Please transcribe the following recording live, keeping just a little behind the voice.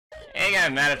ain't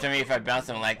gonna matter to me if I bounce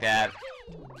him like that.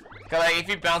 Cause like if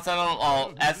you bounce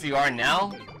on him as you are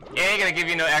now, it ain't gonna give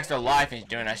you no extra life if you're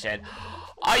doing that shit.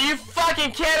 Are you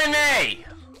fucking kidding me?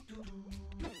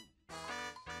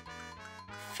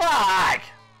 Fuck!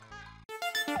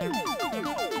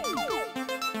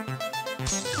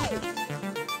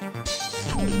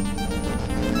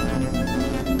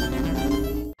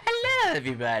 Hello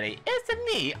everybody, it's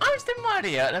me, Mr.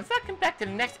 Mario, and I'm welcome back to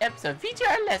the next episode of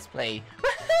v.g.r. Let's Play.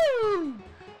 Woohoo!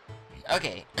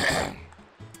 Okay.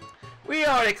 We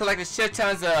already collected shit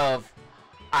tons of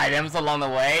items along the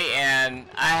way, and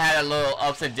I had a little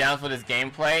ups and downs with this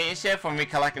gameplay and shit from me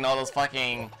collecting all those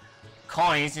fucking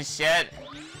coins and shit.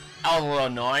 I was a little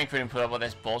annoying, couldn't put up with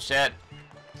this bullshit.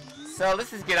 So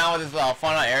let's just get on with this little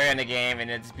final area in the game and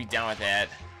then just be done with it.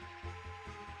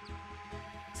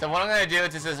 So what I'm gonna do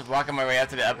is just walk my way up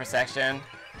to the upper section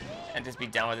and just be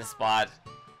done with this spot.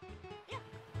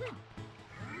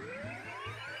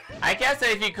 I guess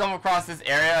that if you come across this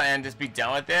area and just be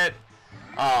done with it,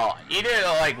 either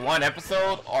like one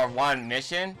episode or one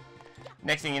mission,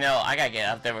 next thing you know, I gotta get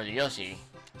up there with Yoshi.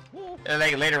 And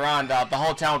like later on, the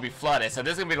whole town will be flooded, so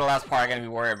this is gonna be the last part I'm gonna be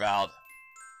worried about.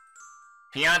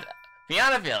 Beyond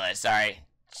the village, sorry.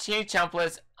 Chain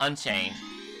Chumplets Unchained.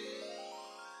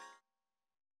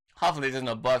 Hopefully there's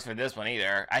no bugs for this one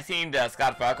either. I seen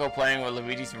Scott Falco playing with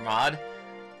Luigi's mod.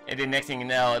 And then next thing you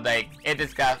know, like, it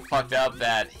just got fucked up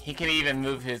that he can even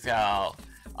move his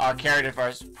character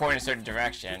for point in a certain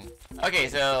direction. Okay,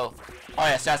 so, oh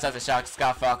yeah, shouts out to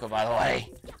Scott Falco, by the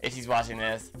way, if he's watching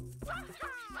this.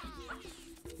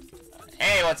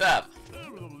 Hey, what's up?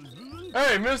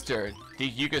 Hey, mister,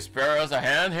 think you could spare us a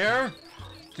hand here?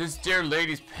 This dear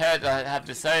lady's pet have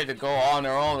decided to go on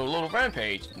their own little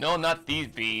rampage. No, not these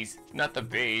bees, not the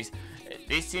bees.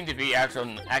 They seem to be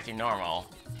acting normal.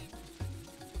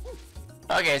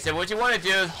 Okay, so what you want to do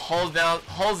is hold down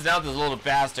those little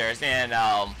bastards and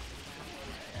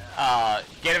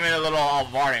get them in a little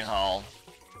watering hole.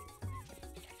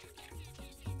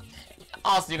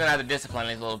 Also, you're gonna have to discipline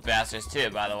these little bastards too,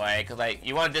 by the way, because like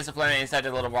you want to discipline it inside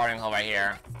the little watering hole right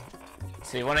here.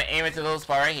 So you want to aim it to the little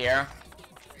spot right here,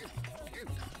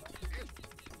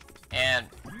 and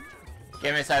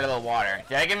get him inside the little water.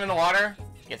 Did I get him in the water?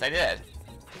 Yes, I did.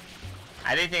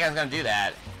 I didn't think I was gonna do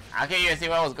that. I can't even see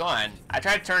where I was going. I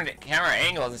tried to turn the camera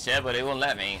angles and shit, but it wouldn't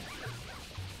let me.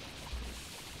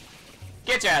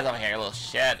 Get your ass over here, you little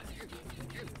shit.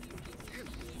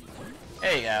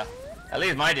 There you go. At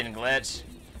least mine didn't glitch.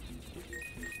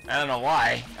 I don't know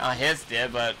why. His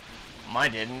did, but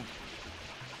mine didn't.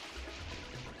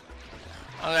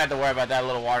 I'm gonna have to worry about that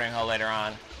little watering hole later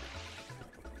on.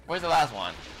 Where's the last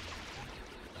one?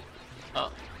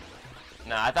 Oh.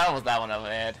 No, I thought it was that one over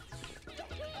there.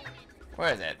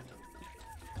 Where is it?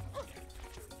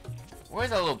 Where's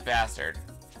that little bastard?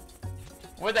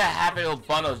 Where's that happy little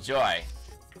bundle of joy?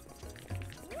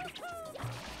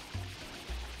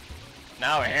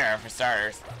 Now we're here, for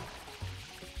starters.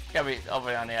 Gotta be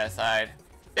over on the other side.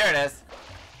 There it is.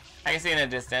 I can see it in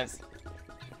the distance.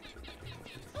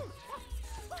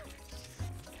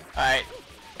 Alright.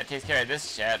 That takes care of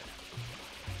this shit.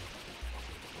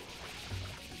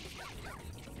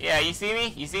 Yeah, you see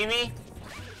me? You see me?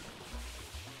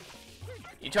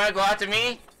 You try to go after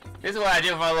me? This is what I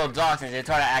do with my little dogs and they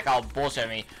try to act all bullshit at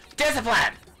me.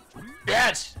 Discipline!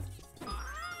 Bitch!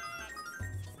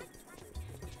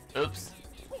 Oops.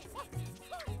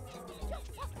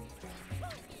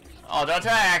 Oh, don't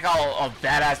try to act all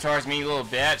badass towards me, you little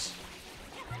bitch.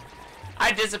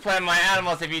 I discipline my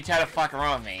animals if you try to fuck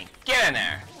around with me. Get in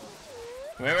there.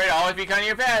 Remember to always be kind to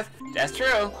your pets. That's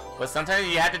true. But sometimes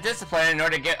you have to discipline in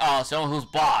order to get someone who's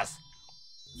boss.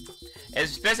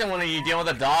 Especially when you're dealing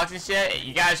with the dogs and shit,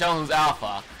 you gotta show them who's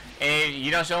alpha. And if you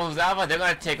don't show them who's alpha, they're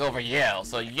gonna take over you.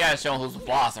 So you gotta show them who's the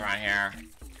boss around here.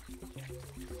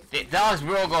 The dogs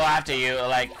will go after you,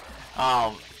 like,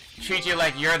 treat you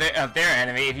like you're their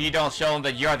enemy if you don't show them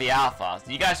that you're the alpha. So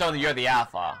you gotta show them that you're the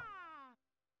alpha.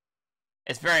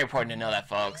 It's very important to know that,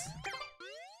 folks.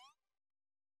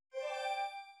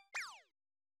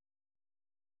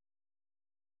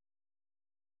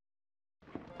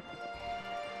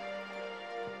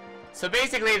 So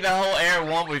basically, the whole area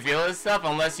won't reveal this stuff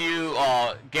unless you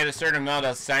get a certain amount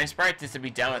of sign sprite just to be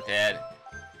done with it.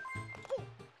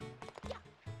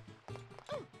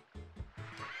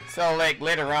 So like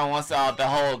later on, once the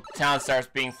whole town starts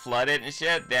being flooded and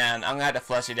shit, then I'm gonna have to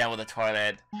flush it down with a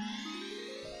toilet.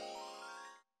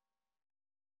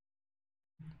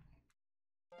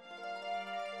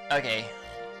 Okay.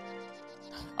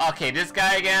 Okay, this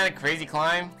guy again, crazy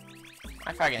climb.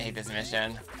 I fucking hate this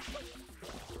mission.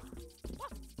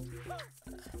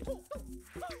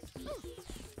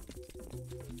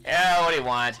 Yeah, what do you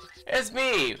want? It's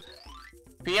me,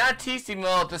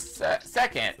 Piantissimo the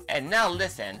second. And now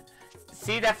listen.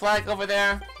 See that flag over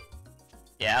there?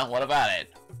 Yeah, what about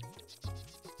it?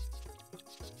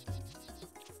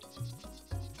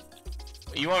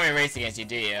 You want me to race against you,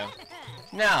 do you?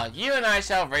 Now, you and I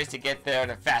shall race to get there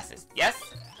the fastest, yes?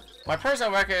 My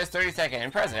personal record is 32nd.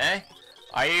 Impressive, eh?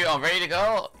 Are you all ready to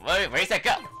go? Race that,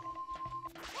 go!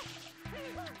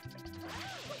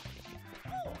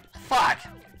 Fuck!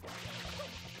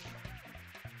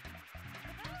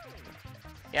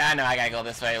 Yeah, I know I gotta go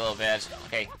this way a little bit.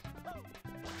 Okay.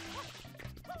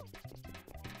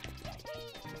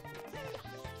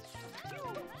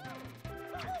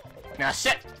 Now,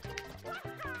 shit!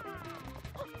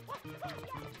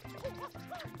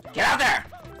 Get out there!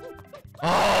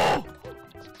 Oh!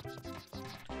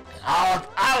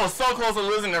 I was so close to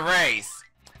losing the race.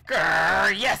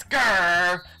 Grrr! Yes,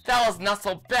 grrr! That was not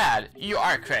so bad. You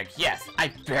are correct. Yes,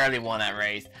 I barely won that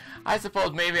race. I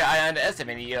suppose maybe I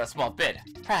underestimated you a small bit.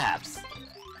 Perhaps.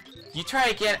 You try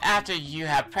again after you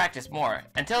have practiced more.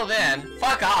 Until then,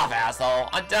 fuck off, asshole.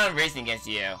 I'm done racing against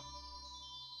you.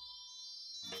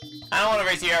 I don't want to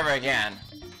race you ever again.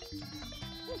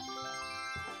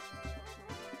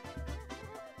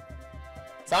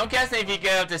 So I'm guessing if you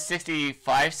get up to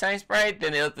 65 science bright,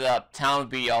 then the town will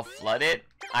be all flooded,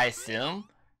 I assume.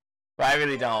 But I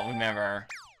really don't remember.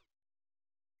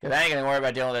 Because I ain't gonna worry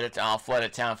about dealing with the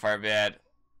flooded town for a bit.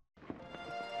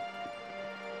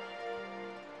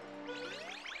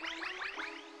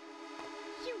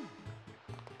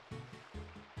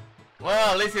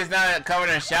 Well, at least it's not covered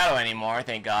in shadow anymore,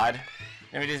 thank God.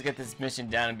 Let me just get this mission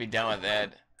done and be done with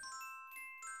it.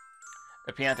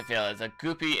 The Pianta Field is a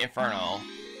goopy inferno.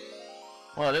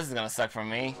 Well, this is gonna suck for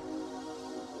me.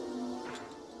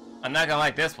 I'm not gonna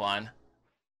like this one.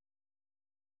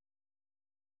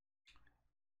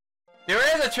 There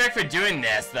is a trick for doing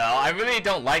this, though. I really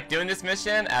don't like doing this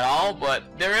mission at all,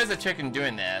 but there is a trick in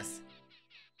doing this.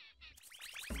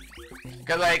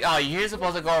 Because, like, oh, you're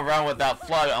supposed to go around with that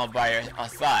flood on by your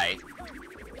side.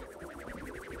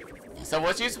 So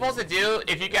what you're supposed to do,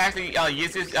 if you can actually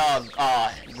use this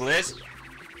glitch.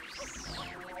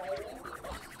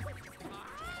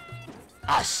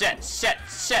 Oh shit, shit.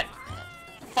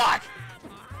 Fuck.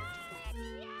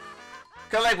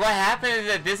 Cause like what happens is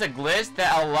that there's a glitch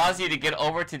that allows you to get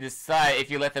over to this side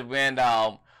if you let the wind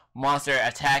monster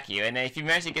attack you. And then if you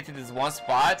manage to get to this one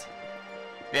spot,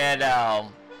 then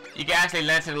you can actually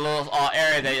land to the little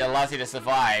area that allows you to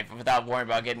survive without worrying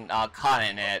about getting caught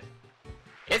in it.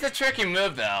 It's a tricky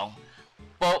move though.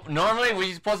 But normally what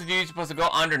you're supposed to do, you're supposed to go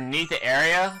underneath the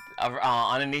area,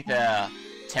 underneath the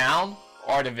town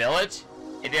or the village,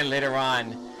 and then later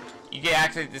on, you can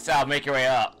actually just make your way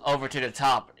up over to the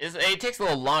top. It takes a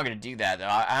little longer to do that though.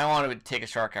 I don't want to take a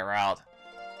shortcut route.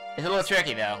 It's a little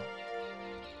tricky though.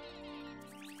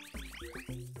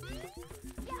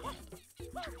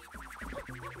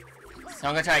 So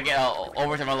I'm gonna try to get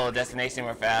over to my little destination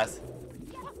real fast.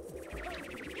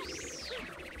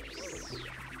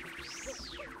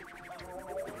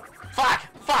 Fuck,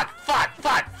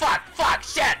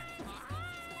 shit!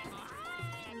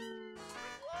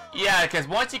 Yeah, because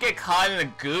once you get caught in the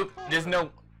goop, there's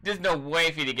no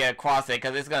way for you to get across it,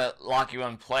 because it's gonna lock you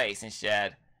in place and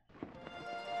shit.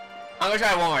 I'm gonna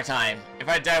try it one more time. If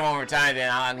I die one more time, then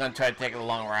I'm gonna try to take the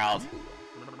long route.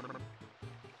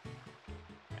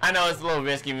 I know it's a little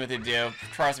risky move to do,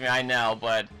 trust me, I know,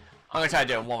 but I'm gonna try to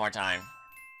do it one more time.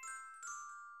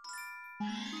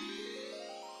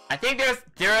 I think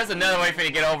there is another way for you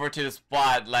to get over to the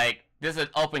spot, like, there's an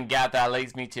open gap that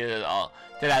leads me to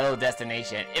that little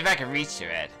destination, if I can reach to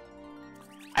it.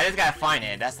 I just gotta find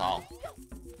it, that's all.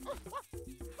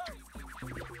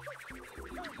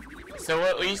 So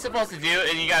what you're supposed to do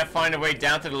is you gotta find a way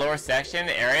down to the lower section,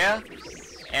 the area,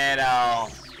 and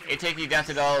it takes you down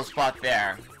to the little spot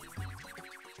there.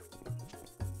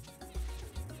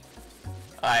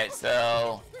 Alright,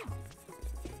 so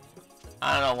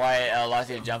I don't know why it allows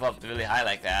you to jump up really high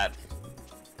like that.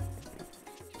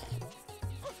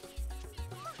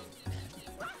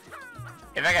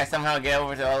 If I can somehow get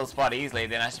over to the little spot easily,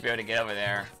 then I should be able to get over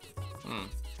there.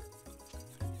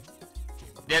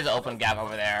 There's an open gap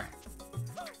over there.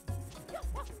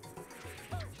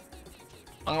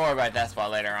 I'm gonna worry about that spot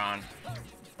later on.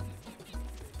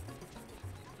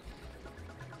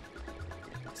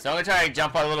 So I'm gonna try to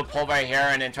jump on a little pole right here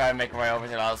and then try to make my way over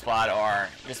to the other spot, or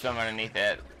just swim underneath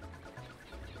it.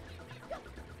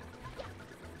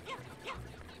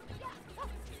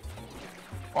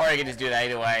 Or you can just do that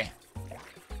either way.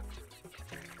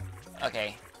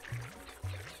 Okay.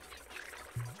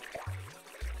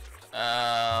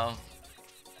 And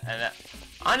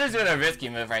I'm just doing a risky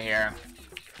move right here.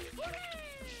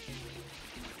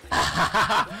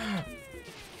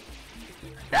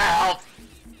 That helped.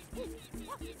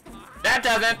 That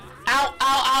doesn't. Ow, ow, ow,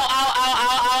 ow, ow, ow,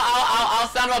 ow, ow, ow, ow,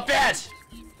 son of a bitch!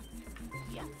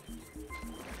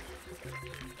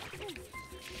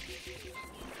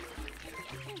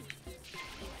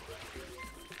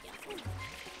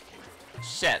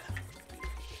 Shit.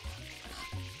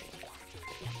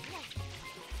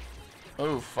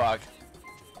 Oh, fuck.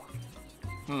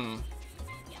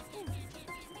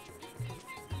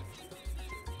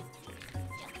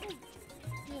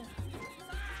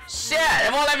 Shit!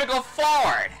 It won't let me go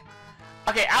forward!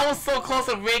 Okay, I was so close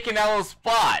to making that little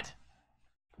spot.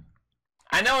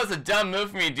 I know it's a dumb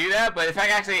move for me to do that, but if I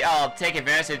can actually take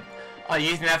advantage of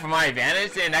using that for my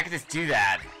advantage, then I can just do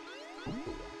that.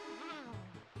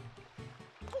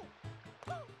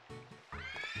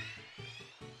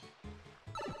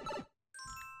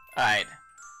 Alright.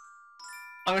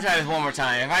 I'm gonna try this one more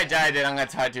time. If I die, then I'm gonna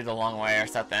try to do the long way or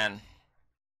something.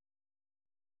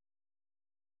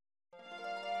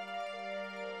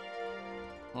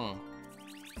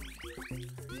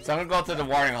 So I'm gonna go through the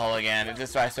watering hole again and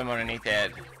just try to swim underneath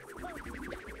it.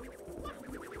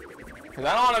 Cause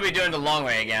I don't wanna be doing the long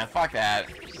way again. Fuck that.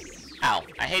 Ow.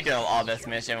 I hate doing all this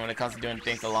mission when it comes to doing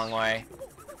things the long way.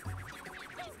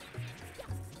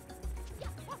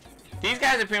 These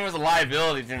guys are pretty much a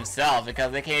liability to themselves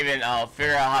because they can't even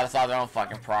figure out how to solve their own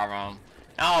fucking problem.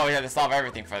 I always have to solve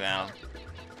everything for them.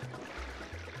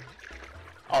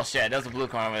 Oh shit, there's a blue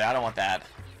coin over there. I don't want that.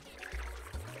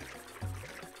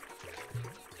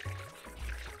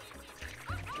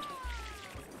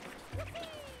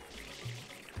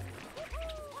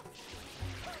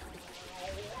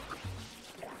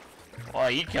 Well,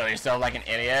 you kill yourself like an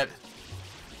idiot.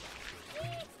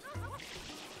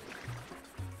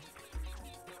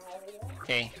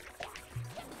 Okay.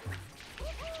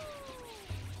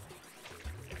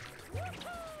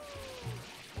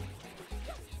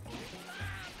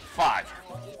 Fuck.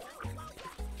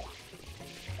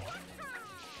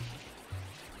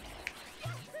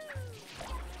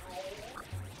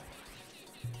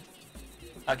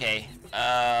 Okay,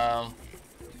 oh,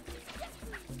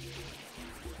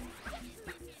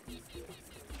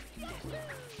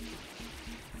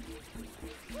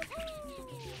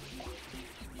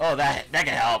 that can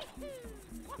help.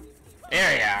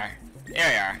 There you are.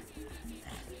 There you are.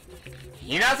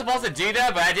 You're not supposed to do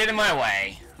that, but I did it my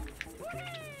way.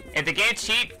 If the game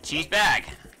cheats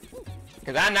back.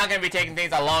 Because I'm not going to be taking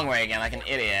things a long way again like an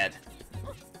idiot.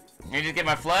 Let me just get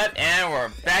my flood, and we're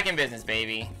back in business,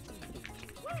 baby.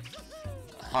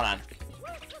 Hold on.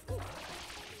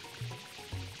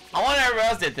 I wonder if everyone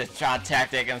else did this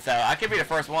tactic, and so I could be the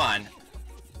first one.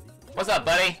 What's up,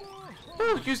 buddy?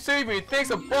 Ooh, you saved me. Thanks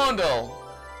a bundle.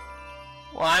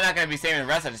 Well, I'm not going to be saving the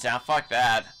rest of the town. Fuck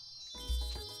that.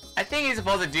 I think you're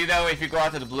supposed to do that if you go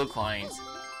out to the blue coins.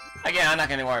 Again, I'm not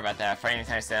going to worry about that for any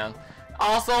time soon.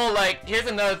 Also, like, here's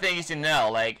another thing you should know.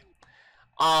 Like,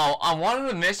 on one of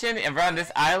the missions around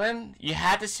this island, you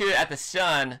had to shoot at the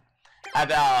sun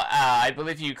about, I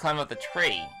believe you climb up the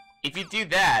tree. If you do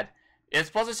that, it's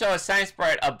supposed to show a sign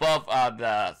sprite above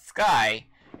the sky,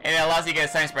 and it allows you to get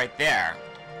a sign sprite there.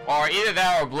 Or either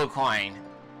that or a blue coin.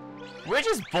 Which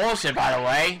is bullshit, by the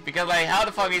way, because, like, how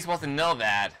the fuck are you supposed to know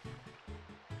that?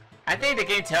 I think the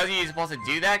game tells you you're supposed to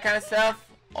do that kind of stuff.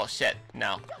 Oh shit,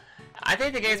 no. I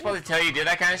think the game's supposed to tell you to do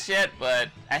that kind of shit, but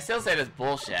I still say that's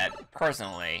bullshit,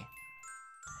 personally.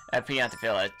 At Pianta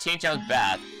Village, Ching Chong's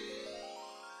bath.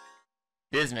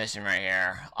 This mission right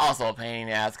here, also a pain in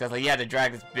the ass, because like, you had to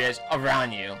drag this bitch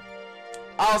around you.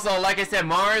 Also, like I said,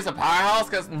 Mario's a powerhouse,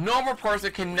 because normal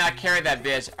person cannot carry that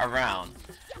bitch around.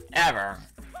 Ever.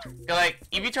 Like,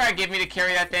 if you try to get me to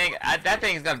carry that thing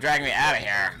is gonna drag me out of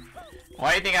here.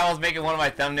 Why do you think I was making one of my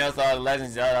thumbnails on Legend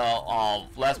of Zelda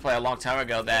Let's Play a long time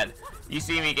ago that you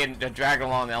see me getting dragged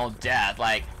along their own death?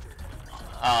 Like,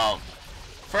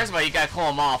 first of all, you gotta cool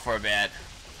them off for a bit.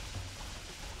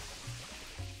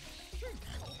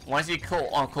 Once you cool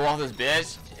off this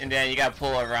bitch, and then you gotta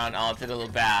pull her around to the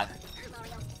little bath.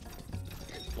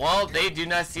 Well, they do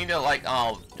not seem to like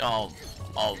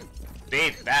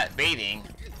bathing.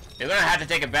 They're gonna have to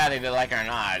take a bath if they like it or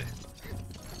not.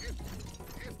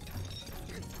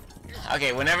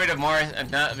 Okay, whenever the Morris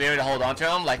not be able to hold on to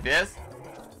him like this,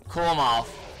 cool him off.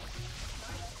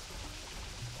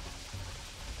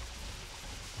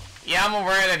 Yeah, I'm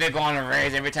aware that they're going on a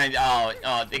raise every time.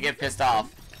 They get pissed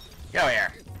off. Get over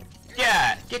here.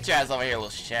 Yeah, get your ass over here, little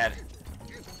shit.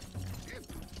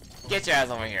 Get your ass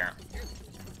over here.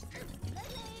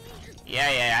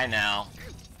 Yeah, I know.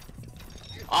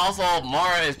 Also,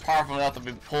 Mario is powerful enough to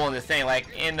be pulling this thing. Like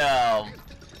in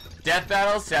death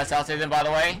battles, that's I'll say them by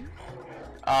the way.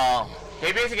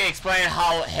 They basically explain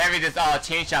how heavy this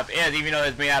chain shop is, even though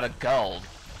it's made out of gold.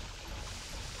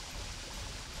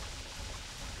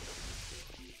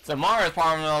 So Mario is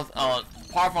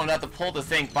powerful enough to pull this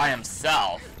thing by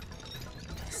himself.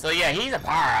 So yeah, he's a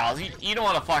powerhouse. You don't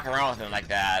want to fuck around with him like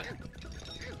that.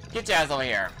 Get your ass over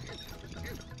here.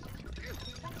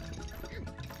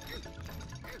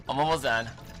 I'm almost done.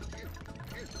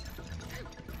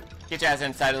 Get your ass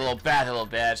inside the little bath, little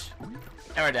bitch.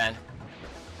 And we're done.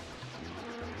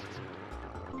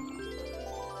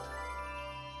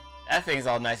 That thing's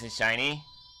all nice and shiny.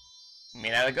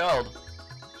 Made out of gold.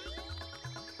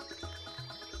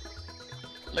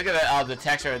 Look at the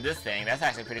texture of this thing. That's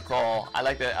actually pretty cool. I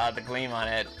like the gleam on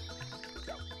it.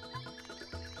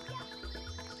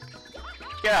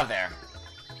 Get out there.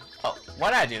 Oh, why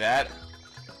did I do that?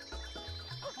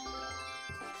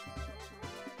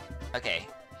 Okay.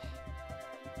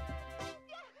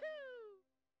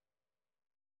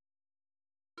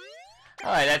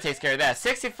 Alright, that takes care of that.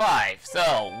 65.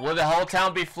 So, will the whole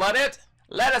town be flooded?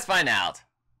 Let us find out.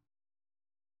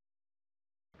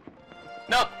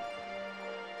 Nope.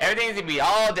 Everything's gonna be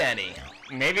all dandy.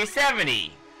 Maybe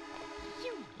 70.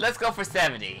 Let's go for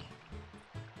 70.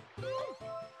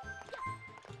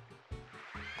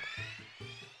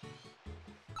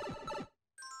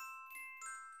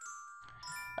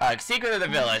 Secret of the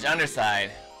village,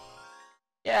 underside.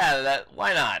 Yeah,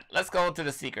 why not? Let's go to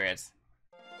the secrets.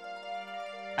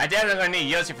 I definitely gonna need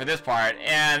Yoshi for this part,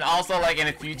 and also like in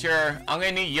the future, I'm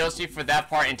gonna need Yoshi for that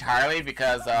part entirely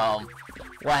because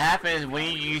what happens when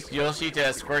you use Yoshi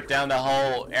to squirt down the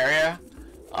whole area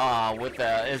with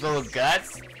his little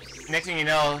guts? Next thing you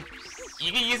know,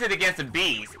 you can use it against the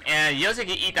bees, and Yoshi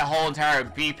can eat the whole entire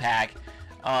bee pack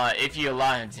if you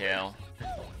allow him to.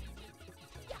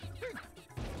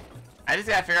 I just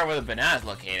gotta figure out where the banana's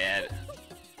located.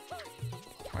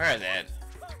 Where is it?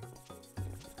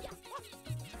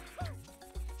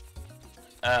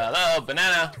 Hello,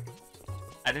 banana.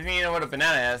 I didn't even know what a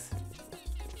banana is.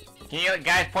 Can you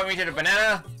guys point me to the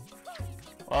banana?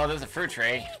 Well, there's a fruit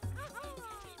tree.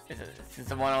 Is this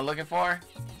the one I'm looking for?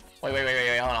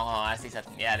 Wait, hold on, I see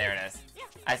something. Yeah, there it is.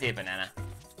 I see a banana.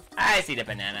 I see the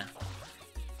banana.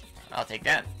 I'll take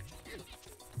that.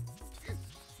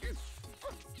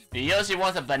 The Yoshi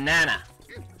wants a banana.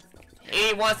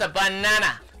 He wants a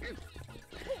banana.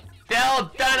 The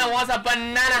old Donna wants a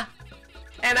banana.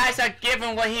 And I shall give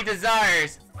him what he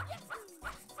desires.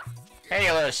 Hey,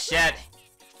 you little shit.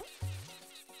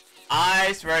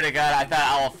 I swear to God, I thought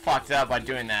I was fucked up by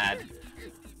doing that.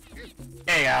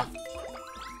 There you go.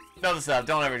 Build this up.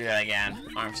 Don't ever do that again,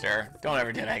 Armster. Don't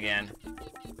ever do that again.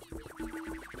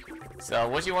 So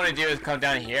what you want to do is come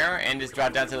down here and just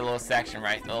drop down to the little section,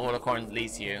 right? The little corner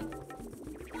leads you.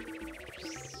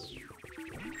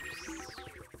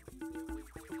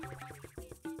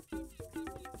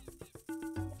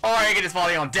 Or you can just follow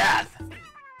your own death.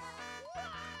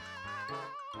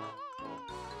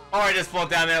 Or just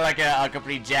float down there like a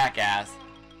complete jackass.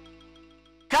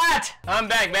 Cut! I'm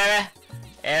back, baby!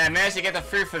 And I managed to get the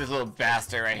fruit for this little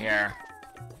bastard right here.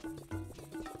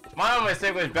 My only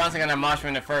mistake was bouncing on that mushroom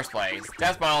in the first place.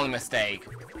 That's my only mistake.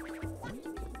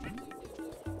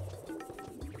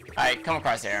 Alright, come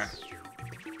across here.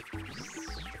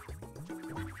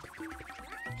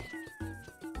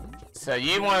 So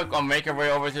you want to make your way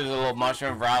over to the little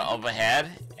mushroom route overhead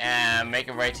and make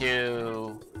your way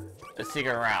to the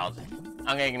secret route.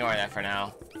 I'm gonna ignore that for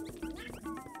now.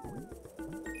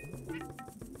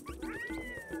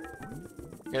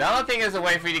 Because I don't think there's a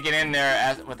way for you to get in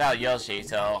there without Yoshi,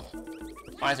 so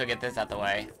might as well get this out the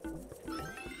way.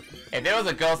 If there was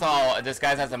a ghost all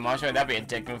disguised as a mushroom, that'd be a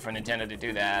dick move for Nintendo to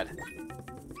do that.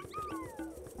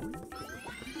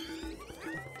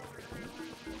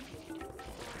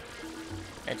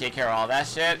 And take care of all that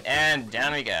shit, and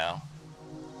down we go.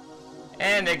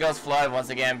 And there goes Flood once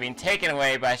again, being taken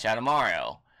away by Shadow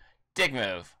Mario. Dick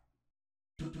move.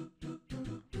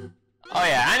 Oh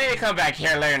yeah, I need to come back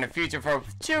here later in the future for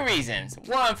two reasons.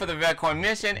 One, for the Red Coin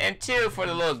mission, and two, for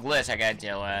the little glitch I gotta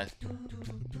deal with.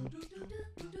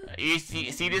 You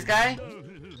see this guy?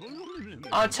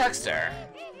 Oh, Chuckster.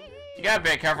 You gotta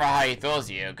be careful how he throws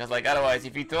you, because like otherwise,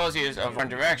 if he throws you in a wrong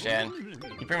direction,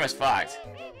 you're pretty much fucked.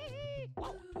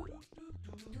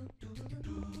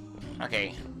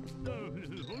 Okay.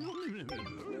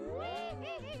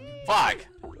 Fuck!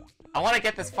 I want to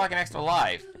get this fucking extra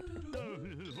life.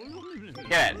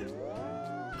 Get it.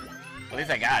 At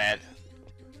least I got it.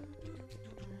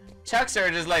 Chuckster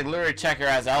just like lure check your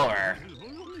ass over.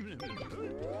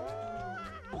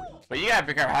 But you gotta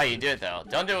be careful how you do it though.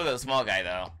 Don't do it with a small guy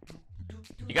though.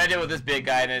 You gotta do it with this big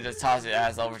guy and then just toss his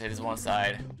ass over to this one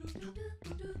side.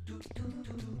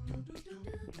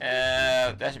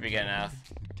 That should be good enough.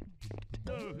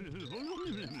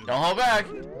 Don't hold back.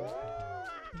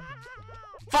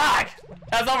 Fuck!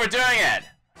 That's overdoing it!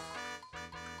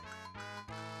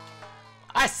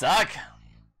 I suck.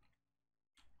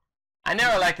 I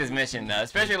never liked this mission though,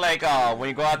 especially like when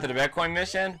you go out to the red coin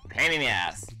mission. Pain in the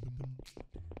ass.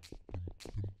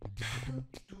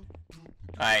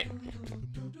 Alright.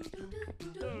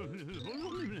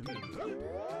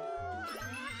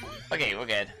 Okay, we're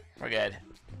good. We're good.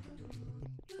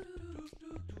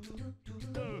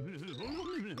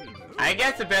 I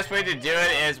guess the best way to do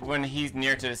it is when he's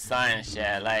near to the sign and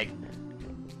shit, like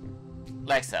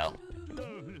so.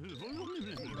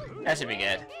 That should be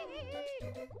good.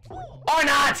 Or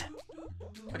not!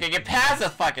 Okay, get past the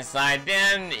fucking sign,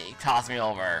 then toss me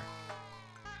over.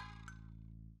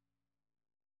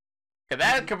 Cause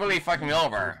that completely fucked me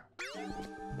over.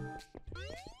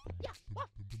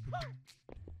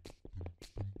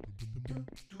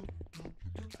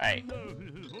 Alright.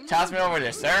 Toss me over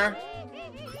there, sir.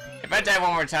 If I die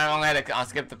one more time, I'm gonna have to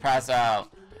skip the press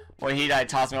when he died,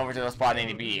 toss me over to the spot I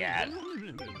need to be at.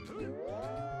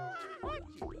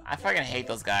 I fucking hate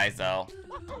those guys though.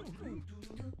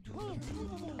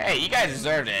 Hey, you guys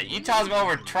deserved it. You tossed me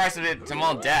over twice to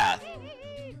my own death.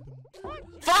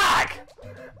 Fuck!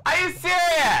 Are you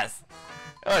serious?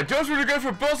 Just really good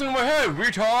for busting my head,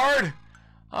 retard!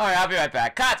 Alright, I'll be right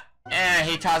back. Cut! And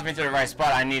he tossed me to the right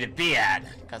spot I need to be at.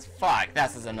 Cause fuck,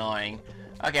 that's just annoying.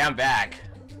 Okay, I'm back.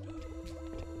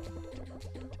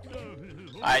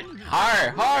 Alright,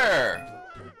 harder!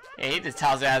 Yeah, he just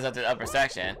tosses his ass up to the upper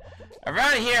section.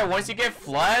 Around here, once you get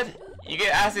flood, you can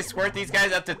actually squirt these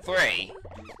guys up to 3.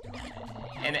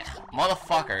 And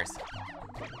motherfuckers.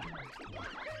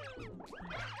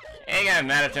 It ain't gonna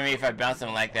matter to me if I bounce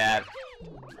them like that.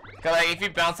 Cause like, if you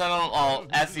bounce on them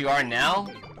as you are now,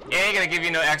 it ain't gonna give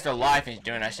you no extra life if you're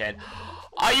doing that shit.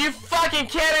 Are you fucking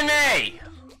kidding me?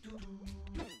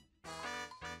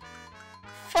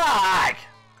 Fuck!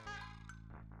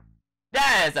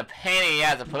 That is a pain in the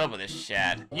ass to put up with this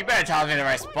shit. You better toss me in the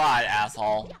right spot,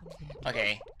 asshole.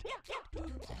 Okay.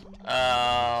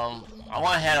 I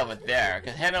want to head over there,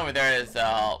 because heading over there is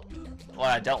what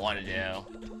I don't want to do.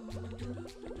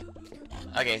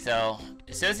 Okay, so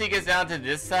as soon as he gets down to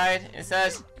this side, it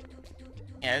says,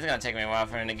 yeah, it's gonna take me a while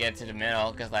for him to get to the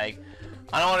middle, because like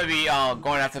I don't want to be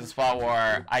going after the spot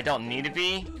where I don't need to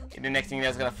be. The next thing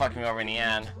that's gonna fuck me over in the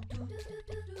end.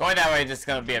 Going that way is just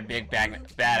gonna be a big bad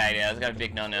idea. It's got a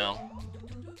big no-no.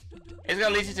 It's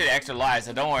gonna lead you to the extra lives,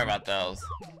 so don't worry about those.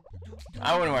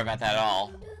 I wouldn't worry about that at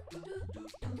all.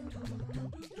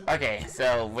 Okay,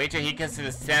 so wait till he gets to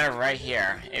the center right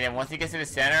here, and then once he gets to the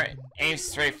center, aim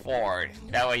straight forward.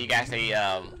 That way you can actually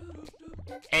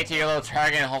aim to your little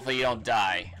target and hopefully you don't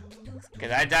die.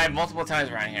 Because I died multiple times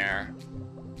around here.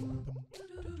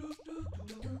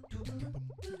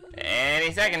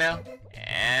 Any second now.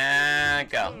 And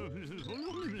go.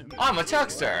 I'm a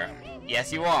chuckster.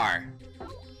 Yes, you are.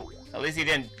 At least he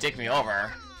didn't dick me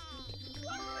over.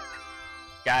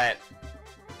 Got it.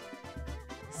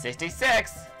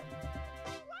 66.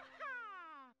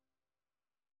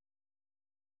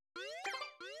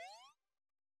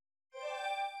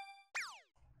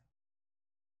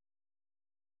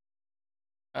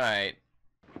 Alright.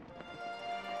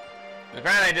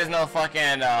 Apparently there's no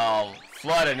fucking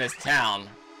flood in this town.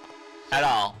 At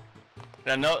all.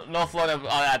 No flood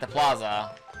at the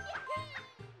plaza.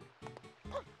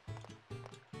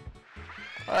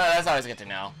 Well, that's always good to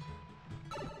know.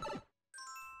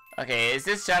 Okay, is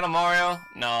this Shadow Mario?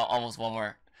 No, almost one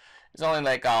more. It's only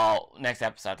like next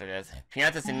episode after this.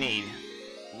 Piantas in need.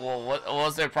 Well, what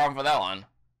was their problem for that one?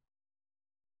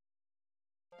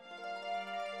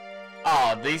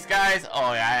 Oh, these guys?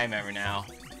 Oh yeah, I remember now.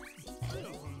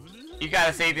 You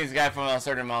gotta save these guys from a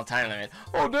certain amount of time limit.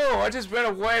 Oh no, I just ran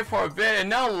away for a bit and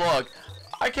now look.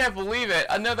 I can't believe it.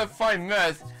 Another fine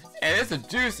mess. And it's a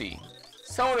doozy.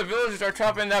 Some of the villagers are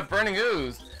trapped in that burning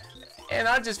ooze. And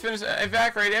I just finished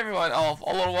evacuating everyone off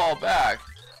a little while back.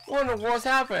 Wonder what's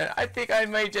happened. I think I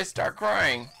may just start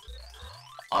crying.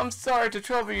 I'm sorry to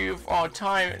trouble you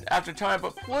time after time,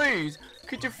 but please,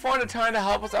 could you find a time to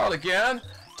help us out again?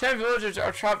 10 villagers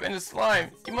are trapped in the slime.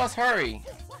 You must hurry.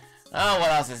 Oh, what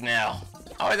else is new? I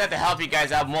always have to help you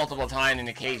guys out multiple times in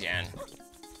occasion.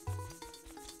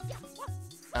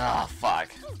 Oh, fuck.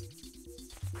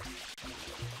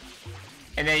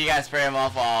 And then you gotta spray them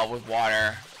off with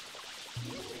water.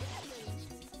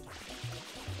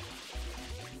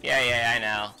 Yeah, I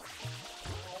know.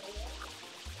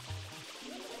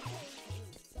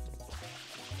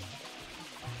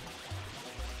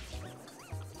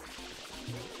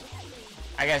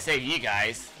 I gotta save you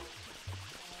guys.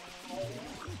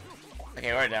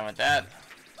 Okay, we're done with that.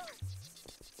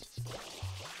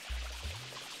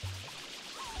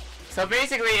 So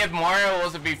basically, if Mario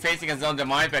was to be facing his own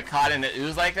demise but caught in the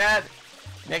ooze like that,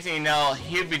 next thing you know,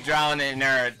 he'd be drowning in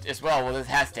there as well with his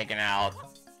hat taken out.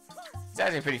 It's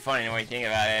actually pretty funny when you think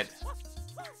about it.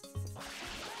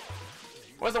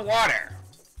 Where's the water?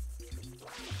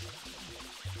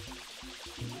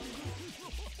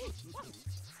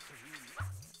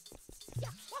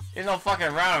 There's no fucking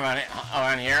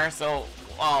around here, so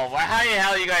how the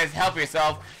hell you guys help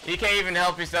yourself? You can't even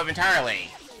help yourself entirely.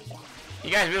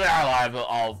 You guys really are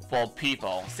liable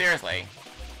people. Seriously.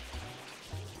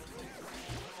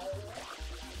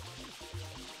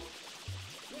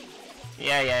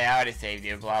 Yeah, I already saved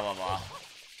you. Blah blah blah.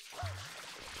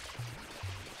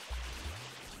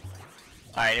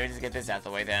 Alright, let me just get this out of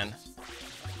the way then.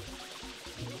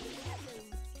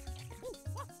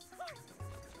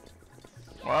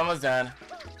 We're almost done.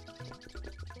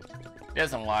 There's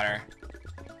some water.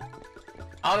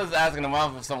 I was just asking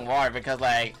them for some water because,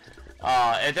 like,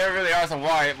 if there really are some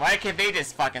water, why can't they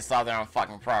just fucking solve their own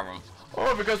fucking problem?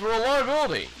 Oh, because we're a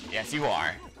liability. Yes, you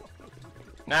are.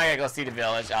 Now I gotta go see the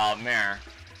village. Oh, mirror.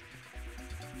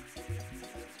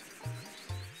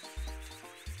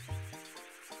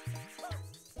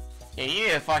 Yeah, you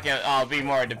need to fucking be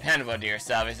more dependable to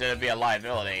yourself instead of be a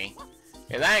liability.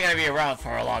 Because I ain't gonna be around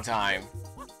for a long time.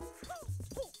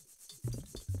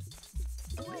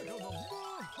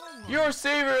 You're a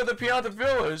savior of the Pianta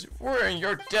village. We're in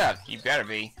your debt. You better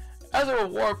be. As a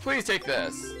reward, please take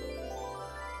this.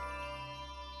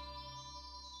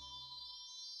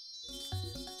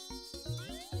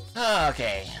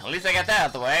 Okay, at least I got that out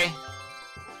of the way.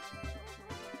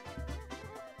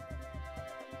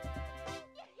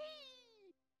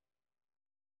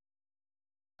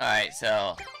 Alright,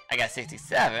 so I got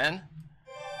 67.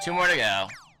 2 more to go.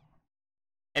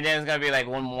 And then it's gonna be like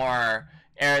one more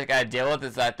area I gotta deal with.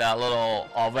 It's like the little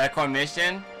record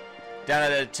mission down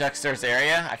at the Chuckster's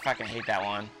area. I fucking hate that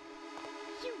one.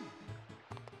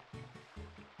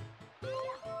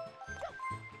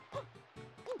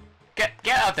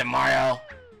 Get out there, Mario!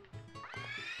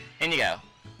 In you go.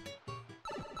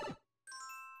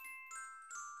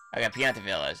 I got Pianta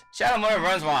Village. Shadow Mode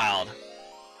runs wild.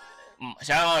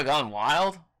 Shadow Mode gone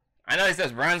wild? I know it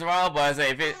says runs wild, but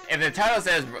if the title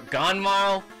says gone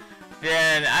wild,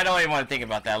 then I don't even want to think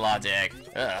about that logic.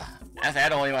 Ugh. I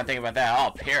don't even want to think about that at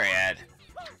all, period.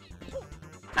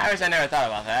 I wish I never thought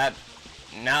about that.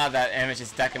 Now that image is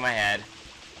stuck in my head.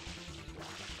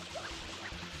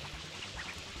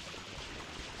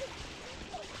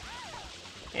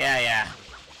 Yeah.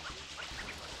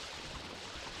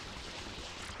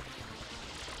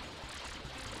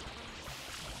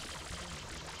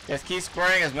 Just keep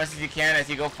squirting as much as you can as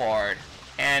you go forward.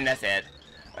 And that's it.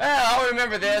 Well, I'll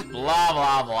remember this, blah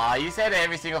blah blah. You say that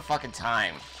every single fucking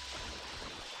time.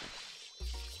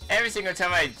 Every single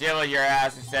time I deal with your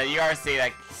ass and say you are saying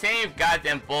like same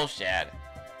goddamn bullshit.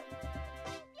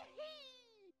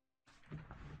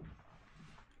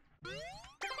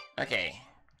 Okay,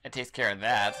 that takes care of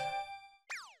that.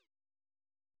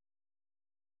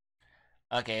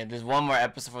 Okay, there's one more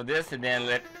episode for this and then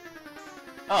let...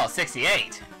 Oh,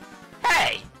 68!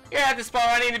 Hey! You're at the spot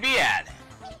where I need to be at!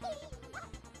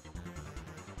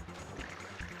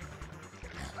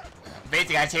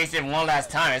 Basically, I chased him one last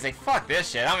time. I was like, fuck this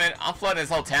shit. I'm flooding this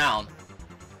whole town.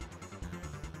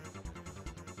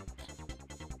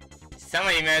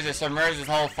 Somebody managed to submerge this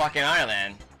whole fucking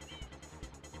island.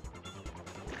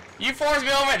 You forced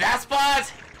me over at that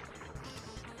spot?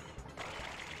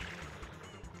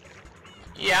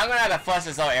 Yeah, I'm gonna have to flush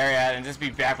this whole area and just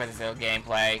be back with this little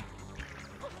gameplay.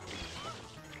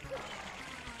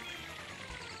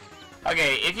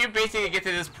 Okay, if you basically get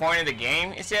to this point in the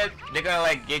game and shit, they're gonna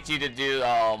like get you to do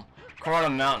Corona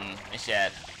Mountain and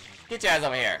shit. Get your ass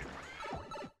over here.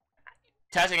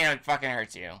 Touching him fucking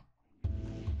hurts you.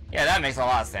 Yeah, that makes a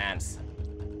lot of sense.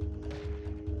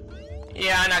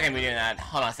 Yeah, I'm not gonna be doing that.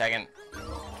 Hold on a second.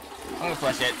 I'm gonna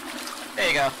flush it. There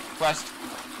you go. Flushed.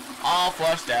 All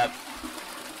flushed up.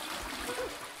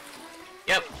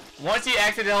 Yep. Once you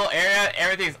exit the whole area,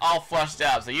 everything's all flushed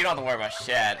up, so you don't have to worry about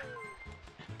shit.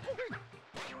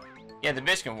 Yeah, the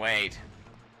bitch can wait.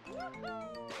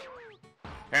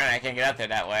 Apparently I can't get up there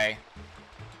that way.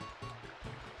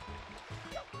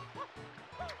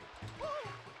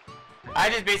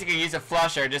 I just basically use a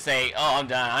flusher to say, oh, I'm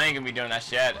done. I ain't gonna be doing that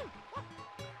shit.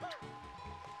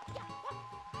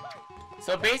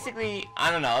 So basically,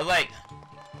 I don't know, like,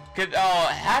 could,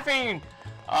 having,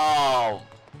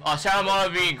 Shadow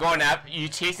Mode be going up, you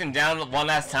chase him down one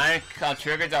last time,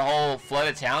 triggers the whole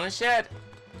flooded town and shit?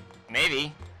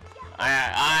 Maybe.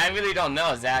 I really don't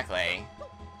know exactly.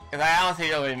 Because I honestly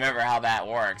don't remember how that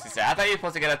works. So I thought you were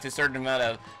supposed to get up to a certain amount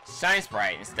of shine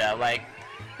sprite and stuff. Like,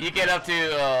 you get up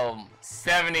to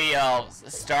 70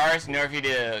 stars in order for you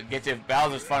to get to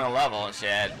Bowser's final level and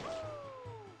shit.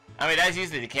 I mean, that's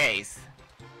usually the case.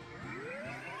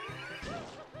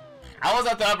 I was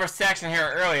at the upper section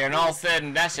here earlier, and all of a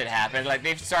sudden that shit happened. Like,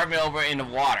 they started me over in the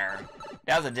water.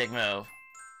 That was a dick move.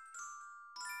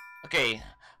 Okay,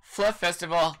 Fluff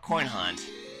Festival Coin Hunt.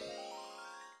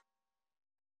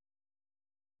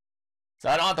 So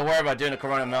I don't have to worry about doing the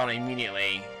Corona Melon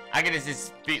immediately. I can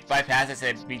just bypass it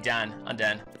and say, be done. I'm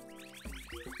done.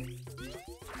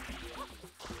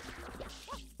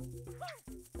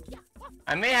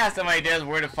 I may have some ideas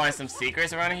where to find some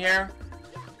secrets around here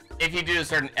if you do a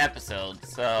certain episode,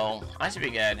 so I should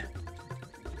be good.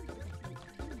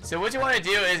 So what you want to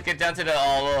do is get down to the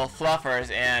little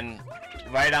fluffers and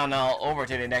ride on over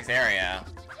to the next area.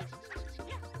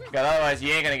 Because otherwise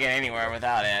you ain't gonna get anywhere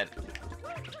without it.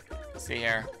 Let's see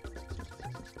here.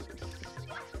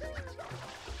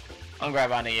 I'll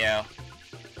grab onto you.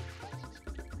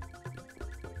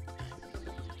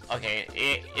 Okay,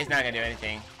 it's not gonna do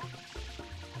anything.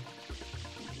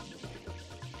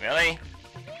 Really?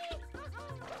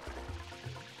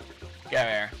 Get over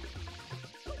here.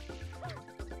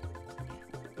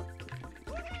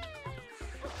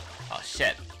 Oh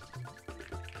shit.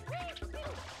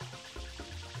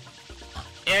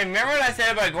 And remember what I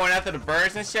said about going after the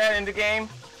birds and shit in the game?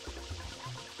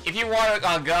 If you want to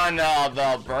gun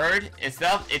the bird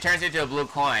itself, it turns into a blue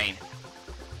coin.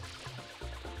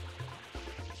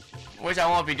 Which I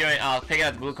won't be doing, picking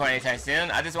up the blue coin anytime soon.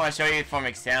 I just want to show you from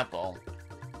example.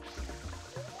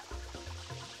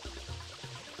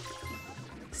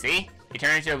 See? It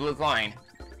turned into a blue coin.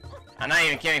 I'm not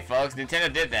even kidding, folks.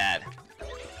 Nintendo did that.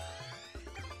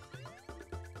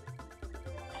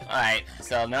 Alright,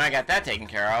 so now I got that taken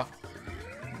care of.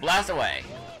 Blast away.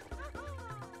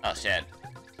 Oh shit.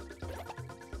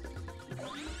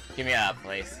 Give me up,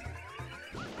 please.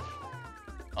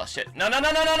 Oh shit. No, no,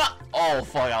 no, no, no, no! Oh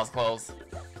fuck, that was close.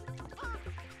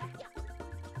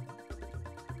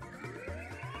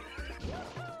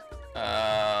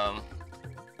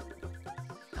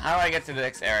 How do I get to the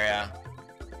next area?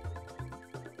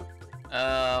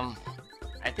 I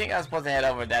think I was supposed to head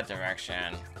over that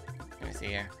direction. Let me see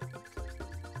here.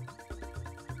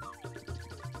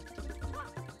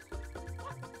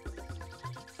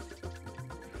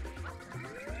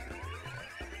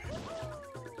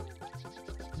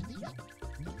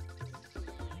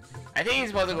 I think he's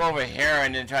supposed to go over here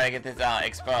and then try to get this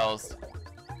exposed.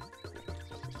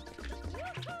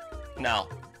 No.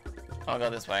 I'll go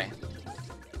this way.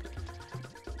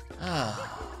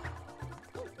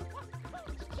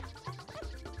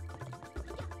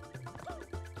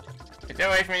 Is there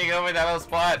a way for me to go over that little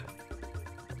spot?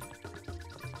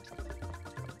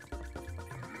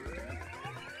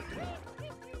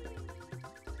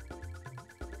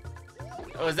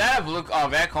 Oh, is that a blue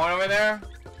red coin over there?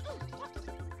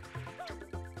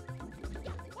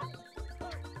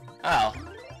 Oh.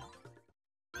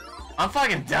 I'm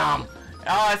fucking dumb.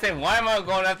 Oh, I say, why am I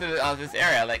going after this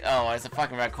area? Like, oh, it's a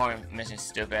fucking red coin mission,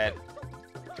 stupid.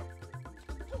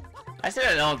 I should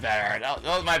have known better. That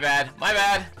was my bad. My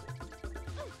bad.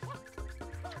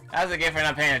 That was a gift for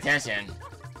not paying attention.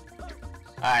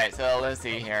 Alright, so let's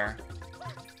see here.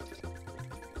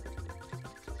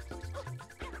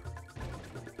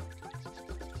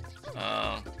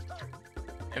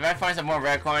 If I find some more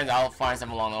red coins, I'll find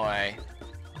some along the way.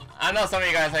 I know some of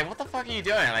you guys are like, what the fuck are you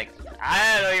doing? Like,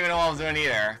 I don't even know what I was doing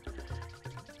either.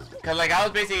 Cause like, I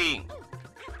was basically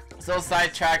so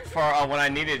sidetracked for what I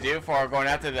needed to do for going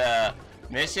after the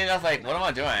mission. I was like, what am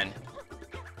I doing?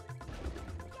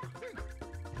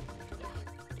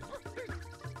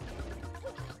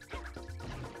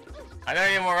 I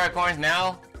don't need more red coins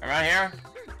now, around here.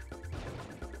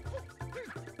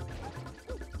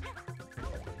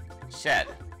 Shit.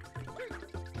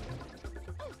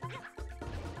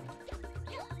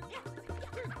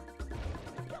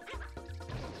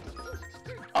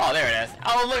 Oh, there it is.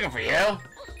 I was looking for you.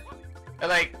 They're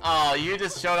like, oh, you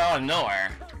just showed out of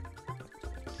nowhere.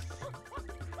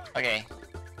 Okay.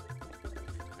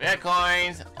 Red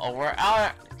coins. Oh, we're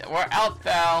out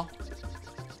though.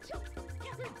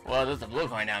 Well, there's a blue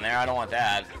coin down there. I don't want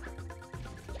that.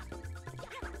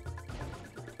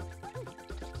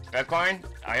 Red coin?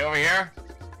 Are you over here?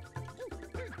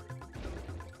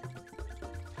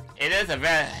 It is a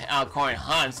red coin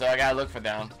hunt, so I gotta look for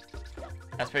them.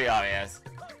 That's pretty obvious.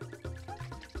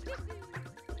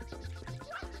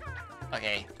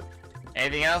 Okay.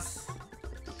 Anything else?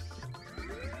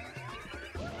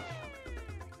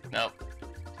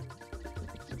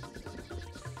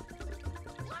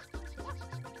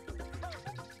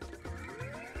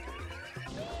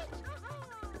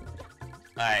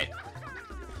 Alright.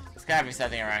 There's gotta be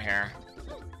something around here.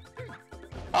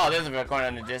 Oh, there's a red coin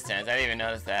in the distance. I didn't even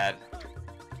notice that.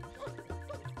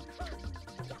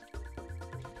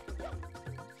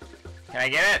 Can I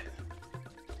get it?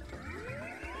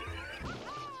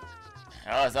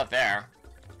 Oh, it's up there.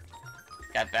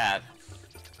 Got that.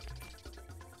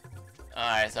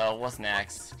 Alright, so what's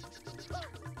next?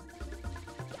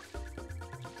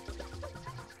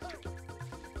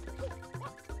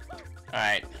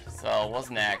 Alright, so what's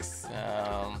next?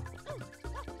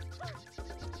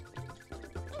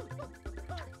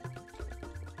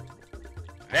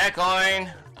 That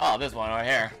coin! Oh, there's one right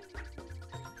here.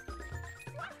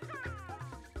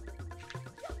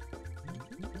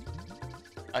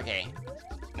 Okay,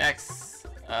 next,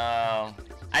 I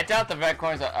doubt the red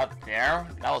coins are up there.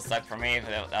 That would suck for me if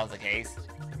that was the case.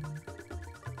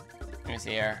 Let me see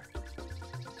here.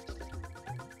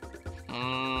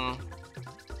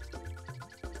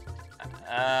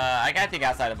 I gotta think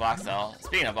outside the box though.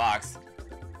 Speaking of box,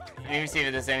 let me see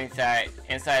if there's anything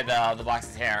inside the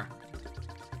box's here.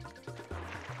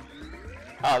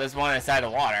 Oh, there's one inside the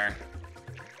water.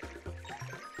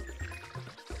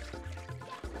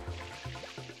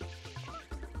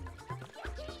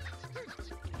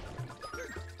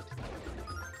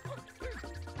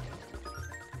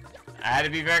 I had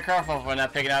to be very careful for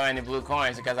not picking up any blue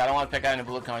coins because I don't want to pick up any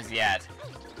blue coins yet.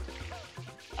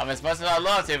 I'm as much as I'd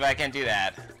love to, but I can't do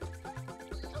that.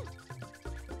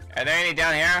 Are there any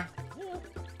down here?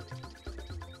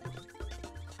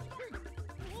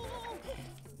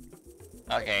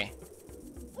 Okay.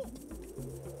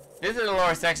 This is the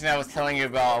lower section I was telling you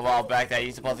about a while back that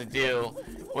you're supposed to do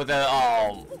with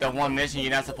the one mission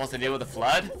you're not supposed to do with the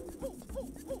flood.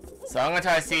 So I'm gonna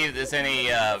try to see if there's any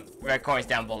red coins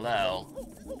down below.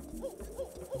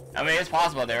 I mean, it's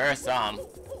possible there are some.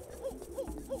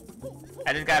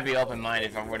 I just gotta be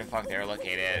open-minded for where the fuck they're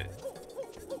located.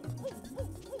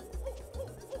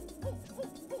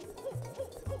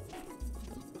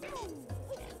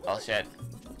 Oh shit.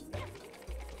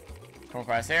 Come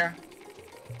across here.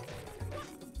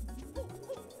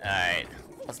 Alright,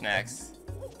 what's next?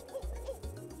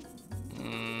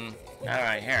 Not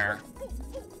right here.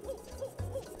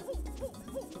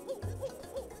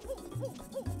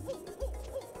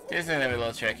 This is gonna be a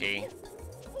little tricky.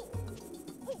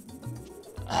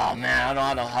 Oh man, I don't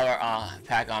have no hover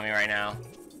pack on me right now.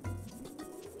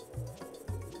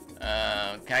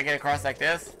 Can I get across like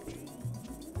this?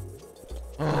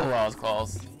 Oh, that was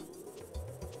close.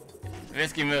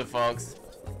 Risky move, folks.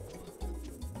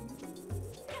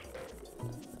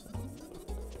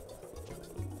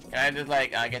 Can I just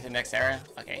like get to the next area?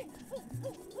 Okay.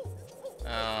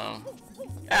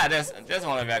 Yeah, there's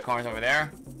one of the red coins over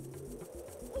there.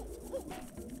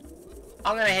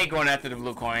 I'm gonna hate going after the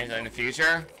blue coins in the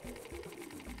future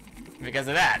because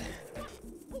of that.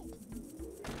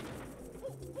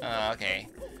 Okay.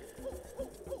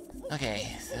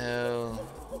 Okay, so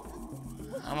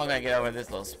how am I gonna get over this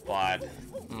little spot?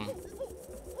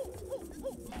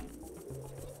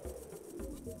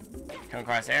 Come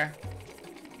across here.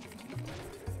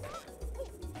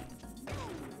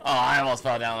 Oh, I almost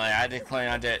fell down there. I had to cling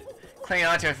onto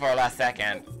it for a last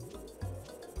second.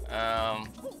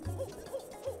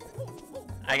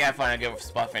 I gotta find a good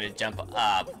spot for me to jump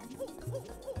up.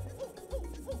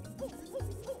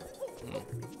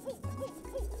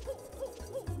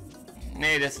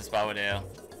 Maybe this spot would do.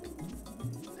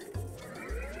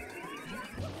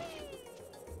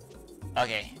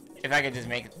 Okay, if I could just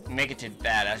make it to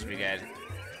that should be good.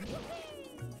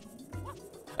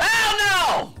 Oh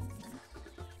no!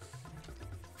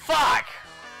 Fuck!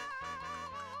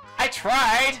 I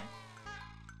tried!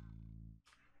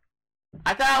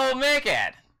 I thought I would make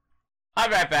it! I'll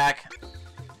be right back.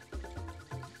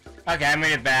 Okay, I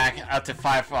made it back up to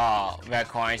 5 red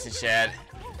coins and shit.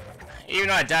 Even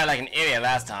though I died like an idiot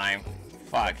last time.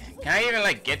 Fuck. Can I even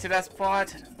like get to that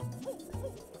spot?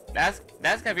 That's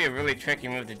gonna be a really tricky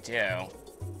move to do.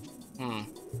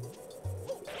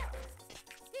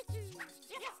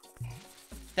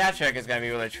 That trick is gonna be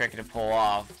really tricky to pull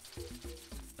off.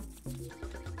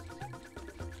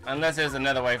 Unless there's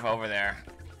another way for over there.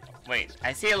 Wait,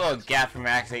 I see a little gap for me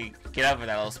to actually get over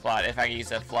that little spot if I can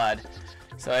use a flood.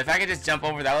 So if I could just jump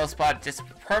over that little spot, just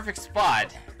perfect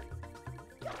spot.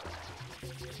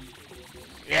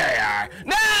 There you are.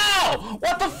 No!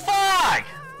 What the fuck?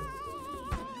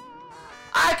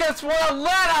 I could swirl a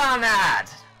lead on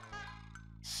that!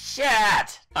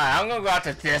 Shit! Alright, I'm gonna go out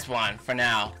to this one for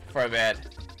now, for a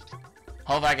bit.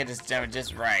 Hope I can just jump it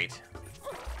just right.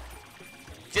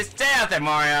 Just stay out there,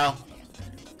 Mario!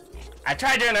 I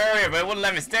tried doing it earlier, but it wouldn't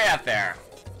let me stay out there.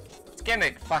 Let's get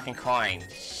the fucking coin.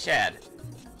 Shit.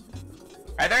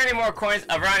 Are there any more coins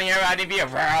around here I need to be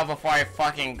aware of before I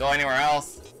fucking go anywhere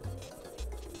else?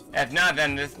 If not,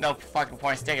 then there's no fucking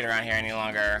point sticking around here any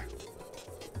longer.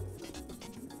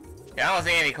 Yeah, I don't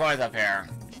see any coins up here.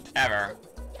 Ever.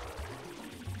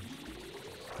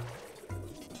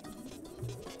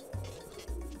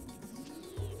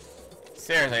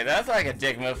 Seriously, that's like a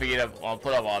dick move for you to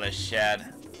put up all this shit.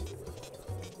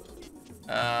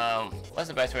 What's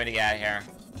the best way to get out of here?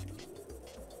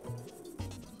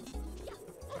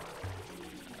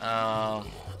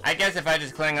 I guess if I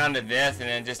just cling onto this and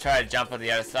then just try to jump on the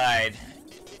other side,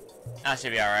 that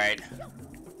should be alright.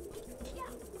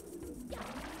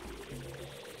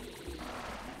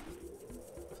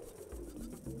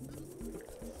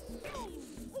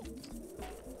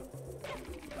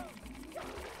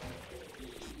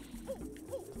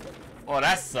 Well,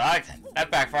 that sucked.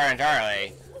 That backfired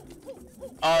entirely.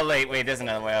 Oh, wait, there's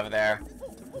another way over there.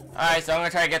 Alright, so I'm gonna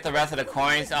try to get the rest of the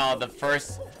coins, the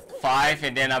first 5,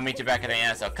 and then I'll meet you back at the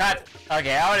end. So, cut!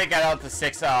 Okay, I already got out the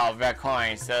 6 red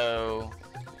coins, so...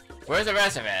 Where's the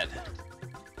rest of it?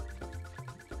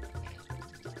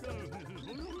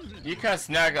 You can't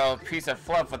snag a piece of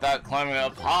fluff without climbing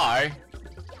up high.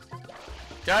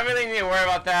 Do I really need to worry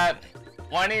about that?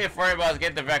 What I need to worry about is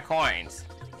get the red coins.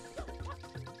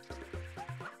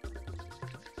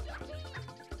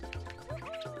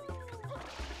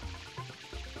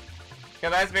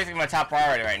 Because that's basically my top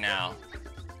priority right now.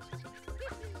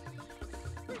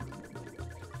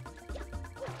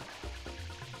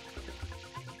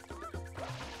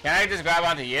 Can I just grab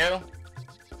onto you? Or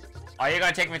are you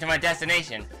gonna take me to my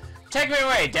destination? Take me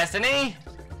away, Destiny!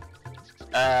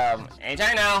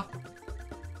 Anytime now.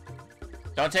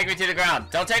 Don't take me to the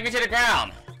ground. Don't take me to the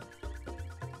ground!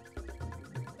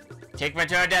 Take me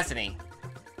to our destiny.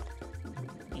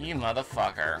 You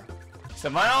motherfucker.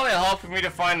 So my only hope for me to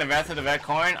find the rest of the red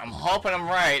coin, I'm hoping I'm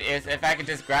right, is if I could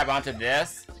just grab onto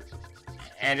this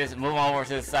and just move over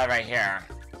to the side right here.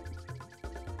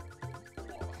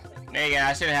 There you go,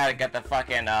 I should have had to get the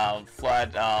fucking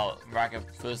flood rocket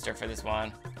booster for this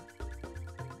one.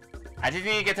 I just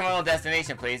need to get to my little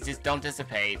destination, please. Just don't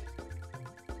dissipate.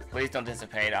 Please don't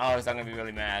dissipate. Otherwise I'm gonna be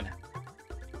really mad.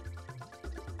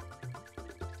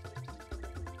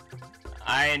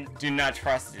 I do not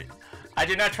trust it. I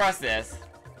do not trust this.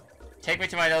 Take me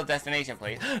to my little destination,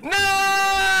 please.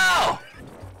 No!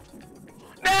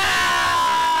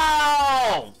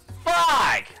 No!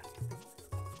 Fuck!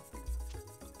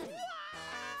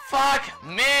 Fuck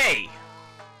me!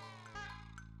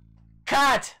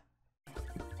 Cut!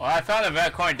 Well, I found a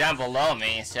red coin down below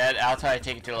me. Instead, I'll try to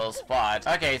take it to a little spot.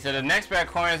 Okay, so the next red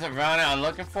coin around it I'm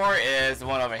looking for is the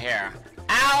one over here.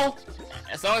 Ow!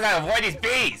 As long as I avoid these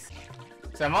bees!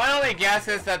 So my only guess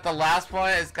is that the last one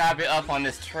has got to be up on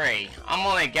this tree. I'm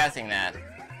only guessing that.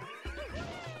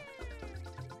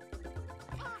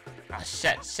 Oh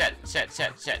shit.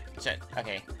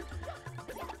 Okay.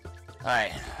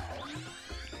 Alright.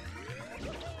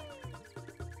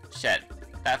 Shit.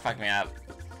 That fucked me up.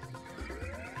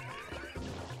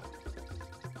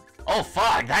 Oh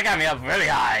fuck! That got me up really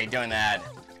high doing that.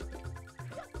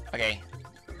 Okay.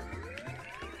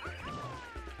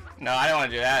 No, I don't want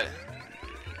to do that.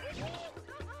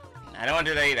 I don't want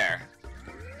to do that either.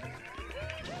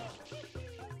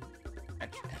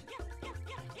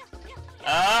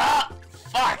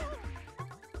 Fuck!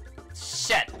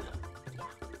 Shit!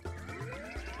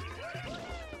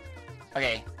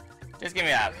 Okay, just give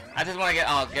me up. I just want to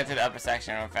get to the upper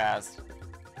section real fast.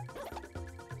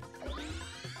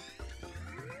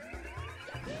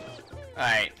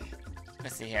 Alright,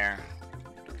 let's see here.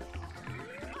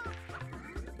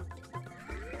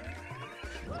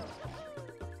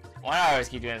 Why do I always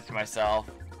keep doing this to myself?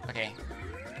 Okay.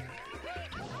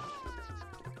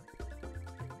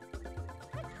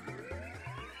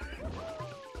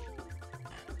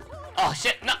 Oh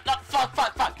shit! No! Fuck!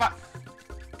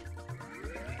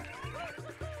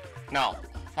 No.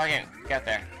 Fucking get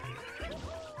there.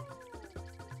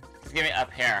 Just get me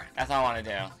up here. That's all I want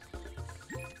to do.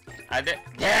 I did.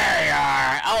 There you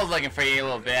are! I was looking for you,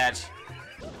 little bitch.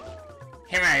 Come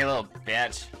here, you little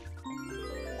bitch.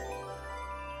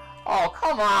 Oh,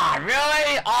 come on,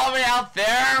 really? All the way out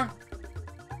there?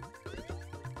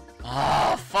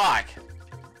 Oh, fuck.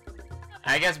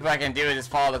 I guess what I can do is just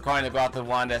follow the coin to go out to the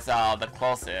one that's the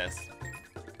closest.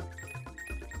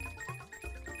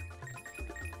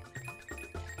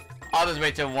 I'll just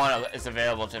wait till one is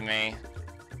available to me.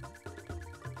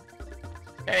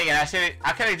 Then again,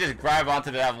 I could have just grabbed onto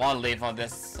that one leaf on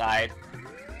this side.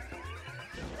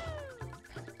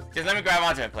 Just let me grab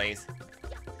onto it, please.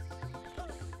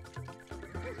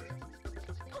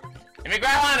 Let me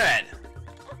grab onto it!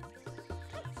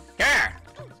 Come here!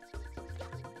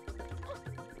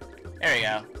 There we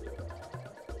go.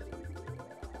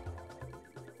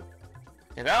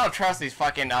 Cause I don't trust these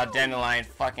fucking dandelion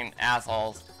fucking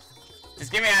assholes.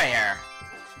 Just get me out of here.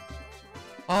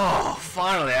 Oh,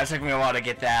 finally, that took me a while to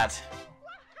get that.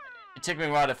 It took me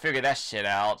a while to figure that shit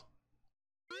out.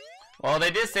 Well, they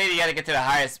did say you gotta get to the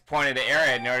highest point of the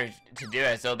area in order to do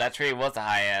it, so that tree was the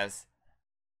highest.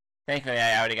 Thankfully,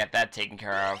 I already got that taken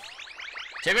care of.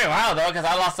 Took me a while though, because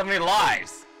I lost so many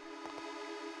lives.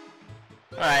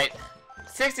 Alright.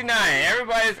 69.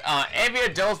 Everybody's, every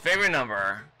adult's favorite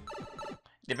number.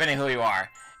 Depending who you are.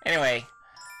 Anyway.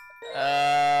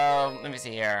 Let me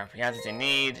see here. Fiance's in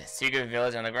need. Secret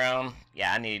village underground.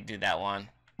 Yeah, I need to do that one.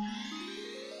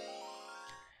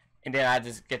 And then I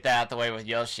just get that out the way with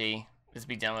Yoshi. Just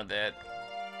be done with it.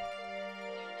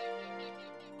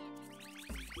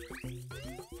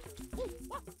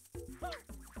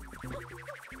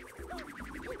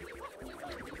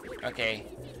 Okay.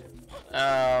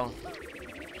 I'll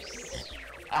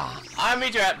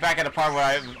meet you back at the part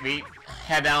where we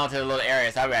head down to the little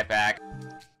area, so I'll be right back.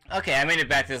 Okay, I made it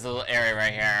back to this little area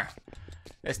right here.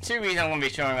 There's two reasons I'm going to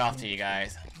be showing off to you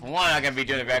guys. One, I'm going to be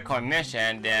doing the red coin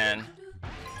mission, then...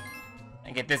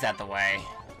 and get this out the way.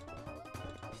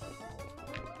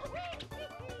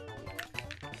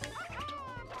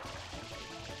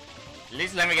 At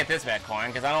least let me get this red coin,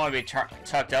 because I don't want to be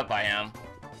chucked up by him.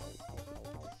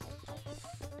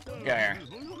 Go here.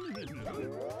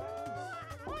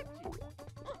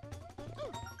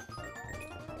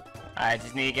 I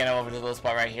just need to get over to the little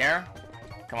spot right here.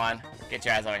 Come on, get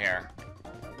your ass over here.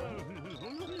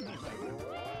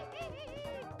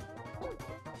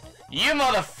 You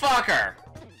motherfucker!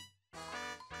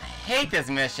 I hate this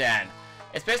mission.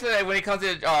 Especially like when it comes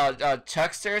to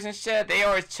chucksters and shit, they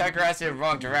always chuck your ass in the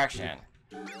wrong direction.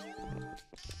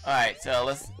 Alright, so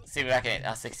let's see if I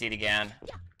can succeed again.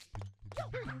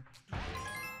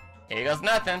 Here goes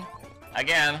nothing.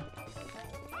 Again.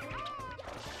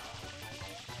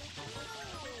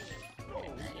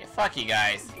 Yeah, fuck you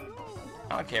guys.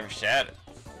 I don't care for shit.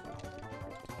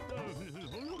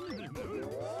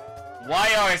 Why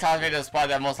you always toss me to the spot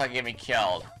that most likely get me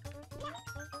killed?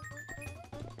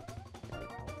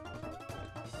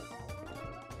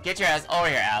 Get your ass over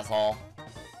here, asshole.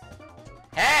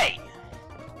 Hey!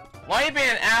 Why are you being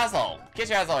an asshole? Get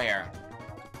your ass over here.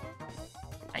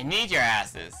 I need your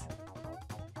asses.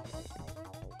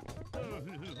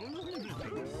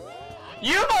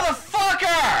 You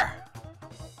motherfucker!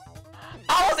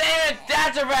 I was aiming in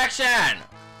that direction!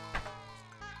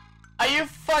 Are you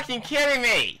fucking kidding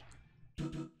me?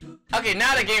 Okay,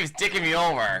 now the game's dicking me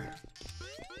over.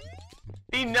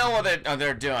 They know what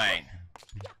they're doing.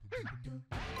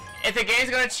 If the game's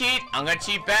gonna cheat, I'm gonna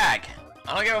cheat back.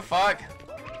 I don't give a fuck.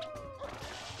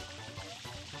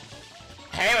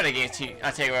 I hate when the game's cheat.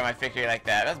 I'll take away my victory like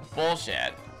that. That's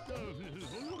bullshit.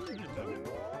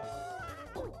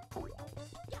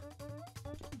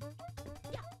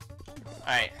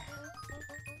 Alright.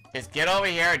 Just get over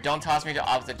here. Don't toss me the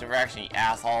opposite direction, you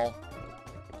asshole.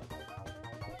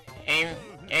 Aim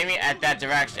me at that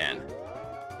direction.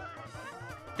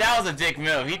 That was a dick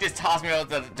move. He just tossed me out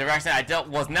the direction I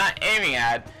was not aiming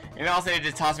at, and also he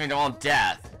just tossed me to my own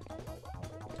death.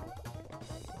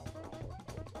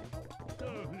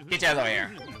 Get your ass over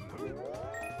here.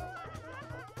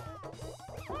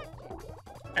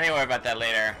 I need to worry about that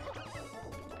later.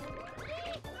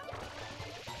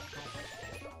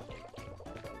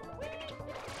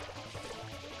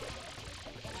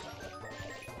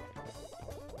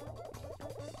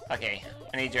 Okay,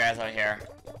 I need your ass over here.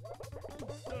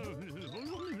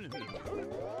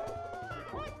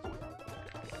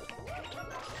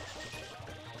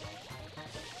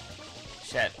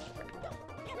 Shit.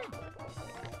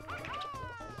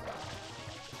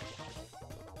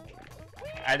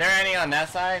 Are there any on that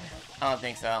side? I don't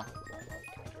think so.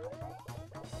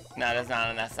 No, there's not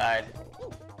on that side.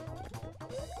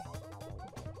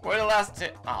 Where are the last two?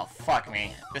 Oh, fuck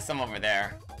me. There's some over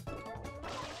there.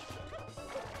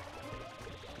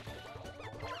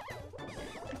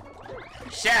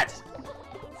 Shit!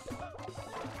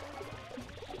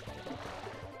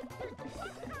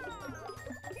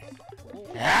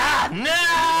 Ah,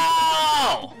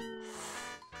 no!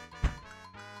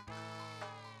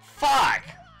 Fuck!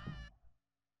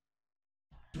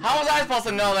 How was I supposed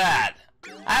to know that?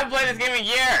 I haven't played this game in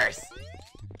years!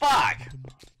 Fuck!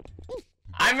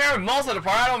 I remember most of the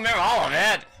part, I don't remember all of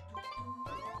it!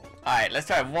 Alright, let's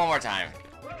try it one more time.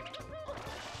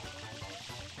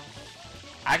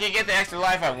 I could get the extra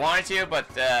life if I wanted to, but,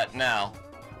 no.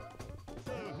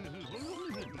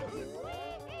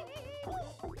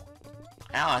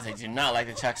 I honestly do not like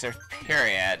the chucksters,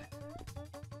 period.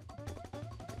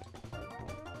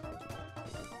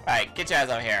 Alright, get your ass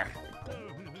over here.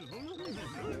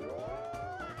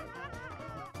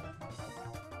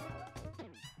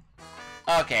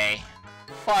 Okay.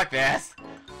 Fuck this.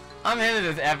 I'm ending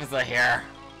this episode here.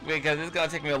 Because it's gonna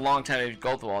take me a long time to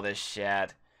go through all this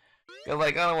shit. Cause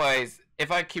like, otherwise,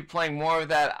 if I keep playing more of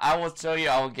that, I will show you,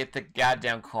 I will get the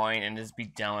goddamn coin and just be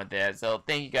done with it. So,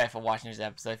 thank you guys for watching this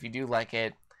episode. If you do like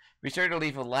it, be sure to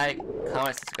leave a like,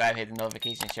 comment, subscribe, hit the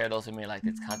notification, share those who may like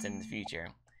this content in the future.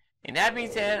 And that being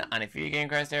said, I'm a Video Game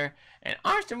Crester, and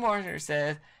Armstrong Mortar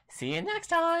says, see you next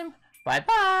time. Bye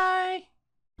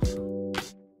bye!